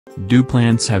Do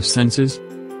plants have senses?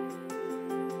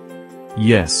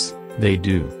 Yes, they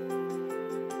do.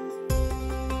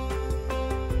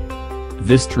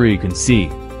 This tree can see.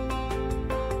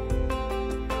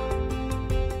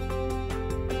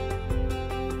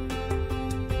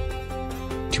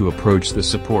 To approach the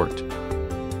support.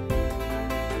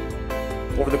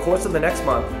 Over the course of the next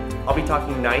month, I'll be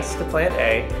talking nice to plant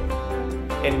A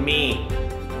and mean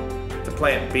to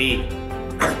plant B.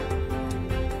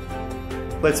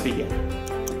 Let's begin.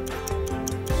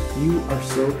 You are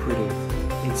so pretty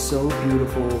and so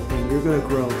beautiful, and you're gonna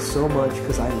grow so much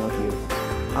because I love you.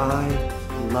 I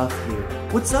love you.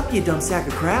 What's up, you dumb sack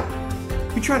of crap?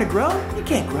 You trying to grow? You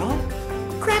can't grow.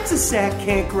 Crap's a sack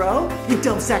can't grow, you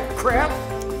dumb sack of crap.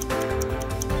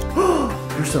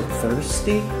 You're so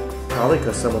thirsty? Probably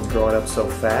because someone's growing up so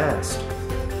fast.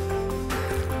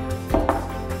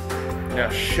 Now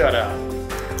shut up.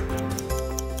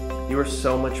 You are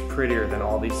so much prettier than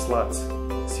all these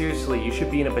sluts. Seriously, you should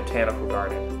be in a botanical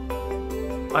garden.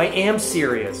 I am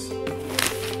serious.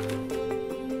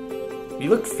 You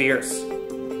look fierce.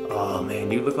 Oh man,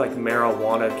 you look like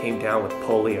marijuana came down with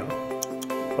polio.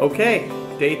 Okay,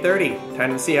 day 30.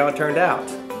 Time to see how it turned out.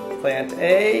 Plant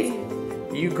A,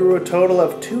 you grew a total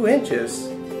of 2 inches.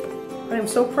 I am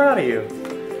so proud of you.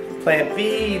 Plant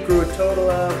B, you grew a total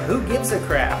of, who gives a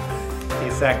crap?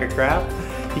 You sack of crap.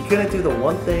 You couldn't do the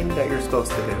one thing that you're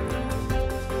supposed to do.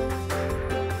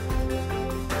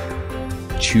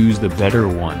 Choose the better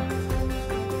one.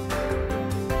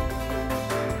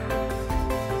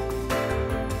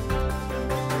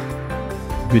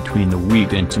 Between the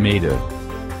wheat and tomato.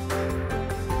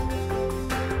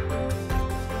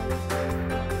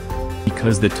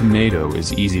 Because the tomato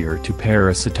is easier to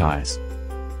parasitize.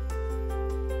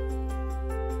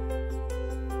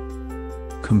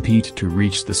 Compete to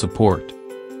reach the support.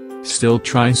 Still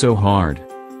try so hard.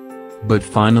 But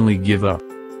finally give up.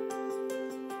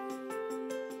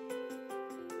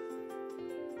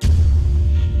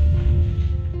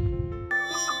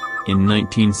 In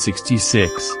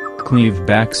 1966, Cleve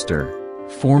Baxter,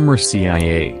 former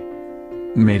CIA,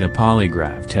 made a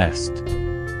polygraph test.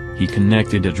 He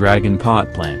connected a dragon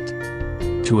pot plant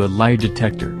to a lie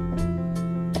detector.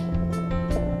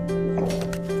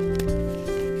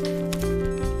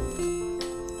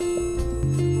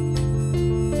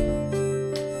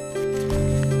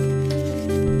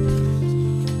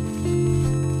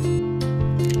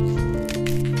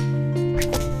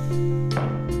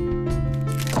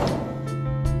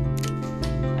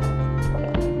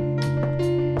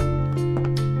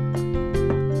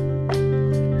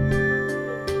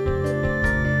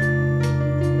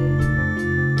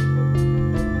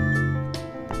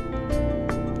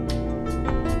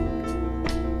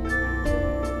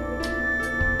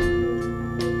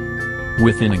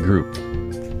 Within a group,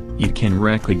 you can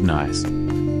recognize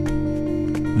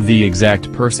the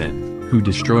exact person who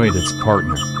destroyed its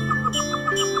partner,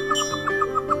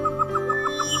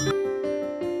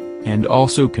 and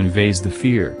also conveys the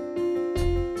fear.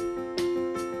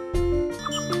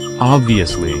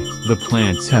 Obviously, the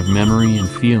plants have memory and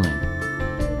feeling.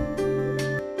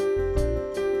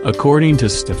 According to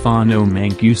Stefano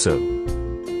Mancuso,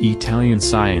 Italian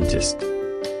scientist,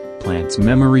 plants'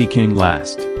 memory can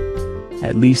last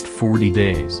at least 40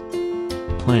 days.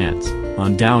 Plants,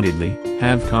 undoubtedly,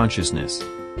 have consciousness.